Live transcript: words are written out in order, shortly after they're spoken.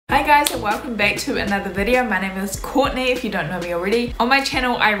Hi guys and welcome back to another video. My name is Courtney if you don't know me already. On my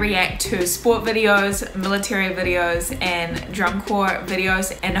channel I react to sport videos, military videos and drum corps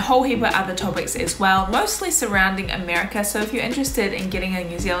videos and a whole heap of other topics as well, mostly surrounding America. So if you're interested in getting a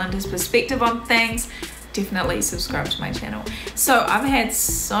New Zealander's perspective on things, definitely subscribe to my channel. So I've had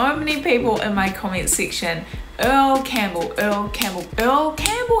so many people in my comment section, Earl Campbell,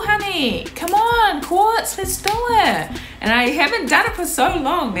 honey, come on, Quartz, let's do it. And I haven't done it for so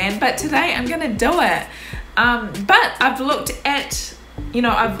long, man, but today I'm gonna do it. But I've looked at,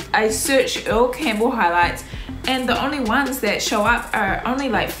 I searched Earl Campbell highlights and the only ones that show up are only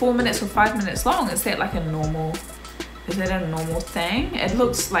like 4 minutes or 5 minutes long. Is that like a normal thing? It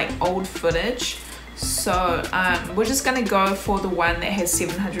looks like old footage. So we're just gonna go for the one that has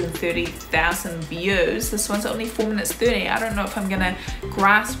 730,000 views. This one's only 4 minutes 30. I don't know if I'm gonna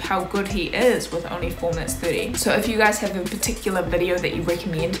grasp how good he is with only 4 minutes 30. So if you guys have a particular video that you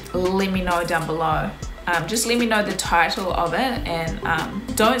recommend, let me know down below. Just let me know the title of it, and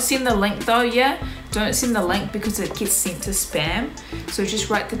don't send the link though. Yeah, don't send the link because it gets sent to spam. So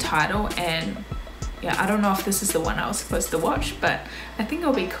just write the title, and yeah, I don't know if this is the one I was supposed to watch, but I think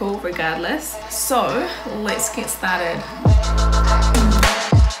it'll be cool regardless. So let's get started.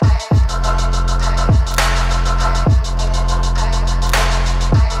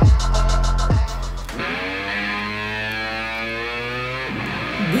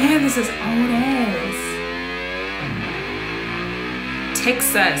 Yeah, this is old as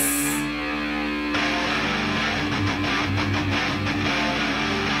Texas.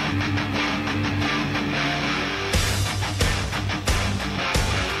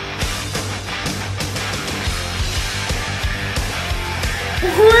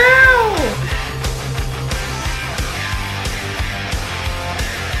 Wow!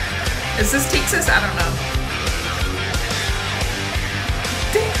 Is this Texas? I don't know.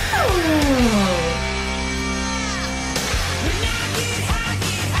 Damn!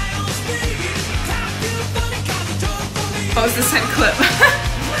 Oh, it's the same clip.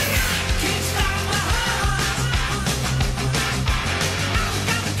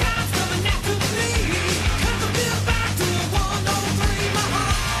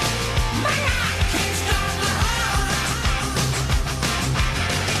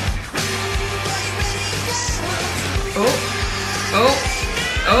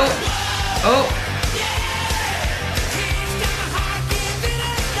 Oh.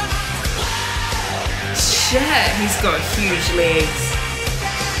 Shit, he's got huge legs.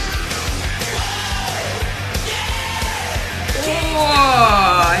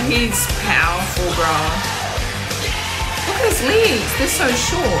 Whoa, he's powerful, bro. Look at his legs, they're so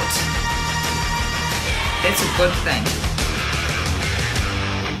short. That's a good thing.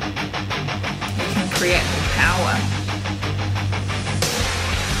 He can create more power.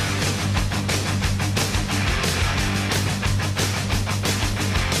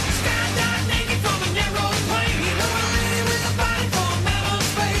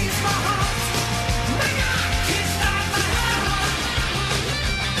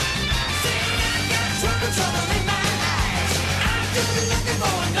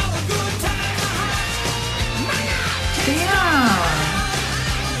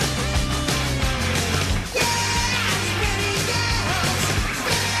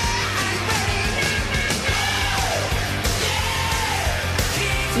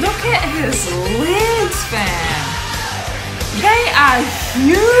 Look at his legs, fam. They are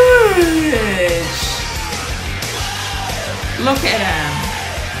huge. Look at him.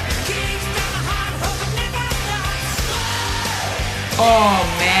 Oh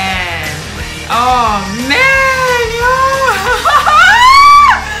man. Oh man, yo.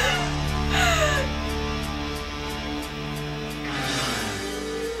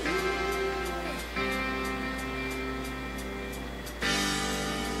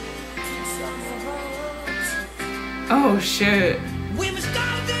 Oh shit.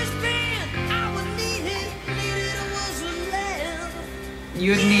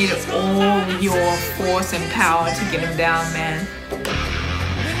 You'd need all your force and power to get him down, man.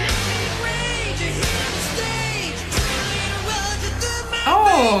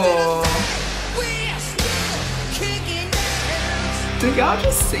 Oh. Did y'all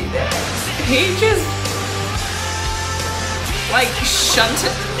just see that? He just like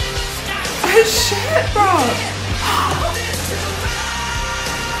shunted. Oh shit, bro.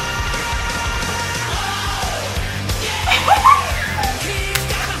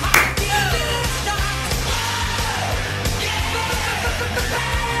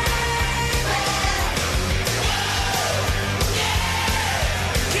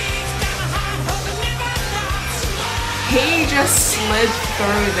 He just slid slid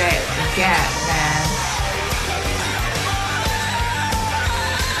through that gap, man.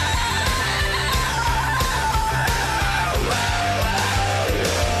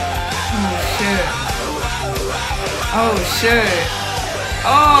 Oh shoot.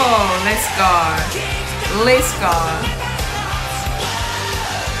 Oh, let's go. Let's go.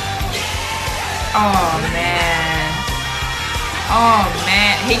 Oh man. Oh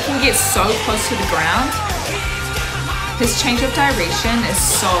man. He can get so close to the ground. His change of direction is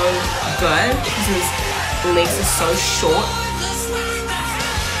so good because his legs are so short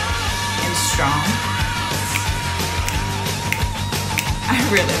and strong. I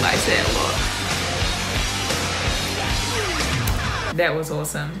really like that a lot. That was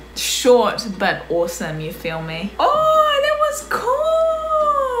awesome. Short but awesome, you feel me? Oh, that was cool.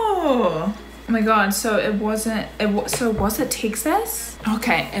 Oh my god, so it wasn't, so was it Texas?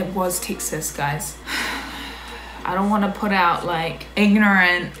 Okay, it was Texas, guys. I don't want to put out like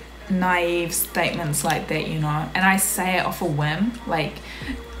ignorant, naive statements like that, you know, and I say it off a whim. Like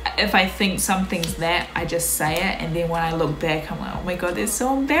if I think something's that, I just say it, and then when I look back I'm like, oh my god, that's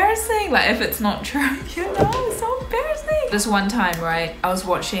so embarrassing. Like if it's not true, you know, it's so embarrassing. This one time, right, I was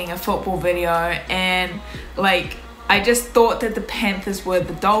watching a football video and like I just thought that the Panthers were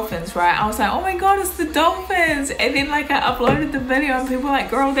the Dolphins, right? I was like, oh my god, it's the Dolphins. And then like I uploaded the video and people were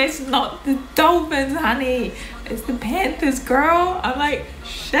like, girl, that's not the Dolphins, honey, it's the Panthers, girl. I'm like,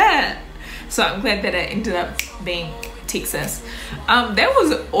 shit. So I'm glad that it ended up being Texas. That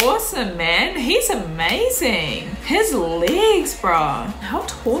was awesome, man. He's amazing. His legs, bro. How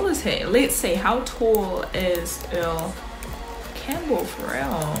tall is he? Let's see, how tall is EARL Campbell for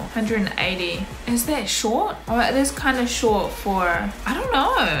real? 180. Is that short? Oh, it is kind of short for, I don't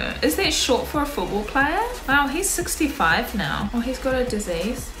know. Is that short for a football player? Wow, he's 65 now. Oh, he's got a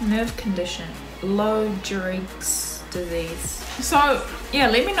disease, nerve condition, Lou Gehrig's disease. So yeah,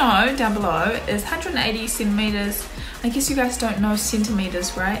 let me know down below. Is 180 centimeters? I guess you guys don't know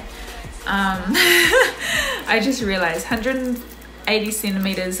centimeters, right? I just realized 180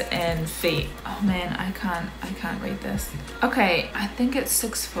 centimeters and feet. Oh man, I can't read this. Okay, I think it's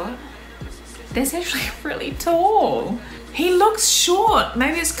 6 foot. That's actually really tall. He looks short.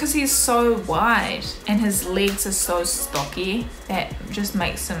 Maybe it's because he's so wide and his legs are so stocky that just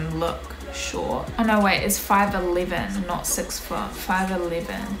makes him look short. Oh no, wait, it's 5'11", not 6 foot.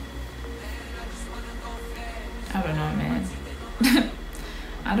 5'11". I don't know, man.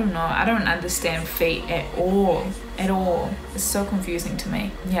 I don't know. I don't understand feet at all. At all. It's so confusing to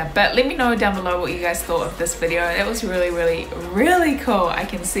me. Yeah, but let me know down below what you guys thought of this video. It was really, really, really cool. I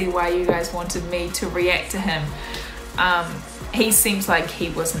can see why you guys wanted me to react to him. He seems like he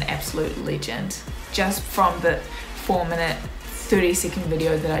was an absolute legend. Just from the 4-minute, 30-second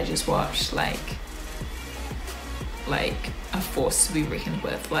video that I just watched. Like a force to be reckoned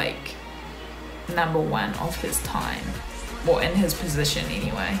with. Like #1 of his time, or in his position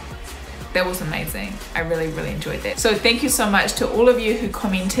anyway. That was amazing. I really, really enjoyed that. So thank you so much to all of you who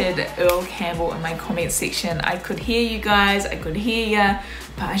commented EARL Campbell in my comment section. I could hear you guys, I could hear you,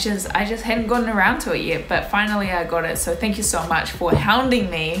 but I just hadn't gotten around to it yet, but finally I got it. So thank you so much for hounding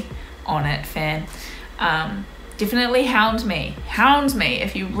me on it, fan. Definitely hound me. Hound me.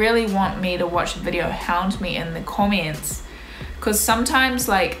 If you really want me to watch a video, hound me in the comments. Because sometimes,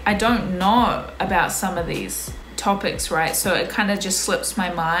 like, I don't know about some of these topics, right? So it kind of just slips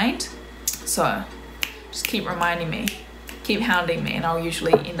my mind. So just keep reminding me, keep hounding me, and I'll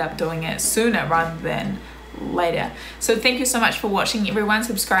usually end up doing it sooner rather than later. So thank you so much for watching, everyone.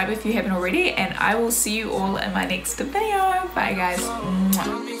 Subscribe if you haven't already, and I will see you all in my next video. Bye, guys.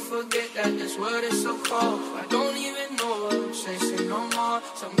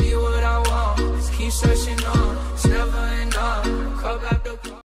 Keep searching on, it's never enough.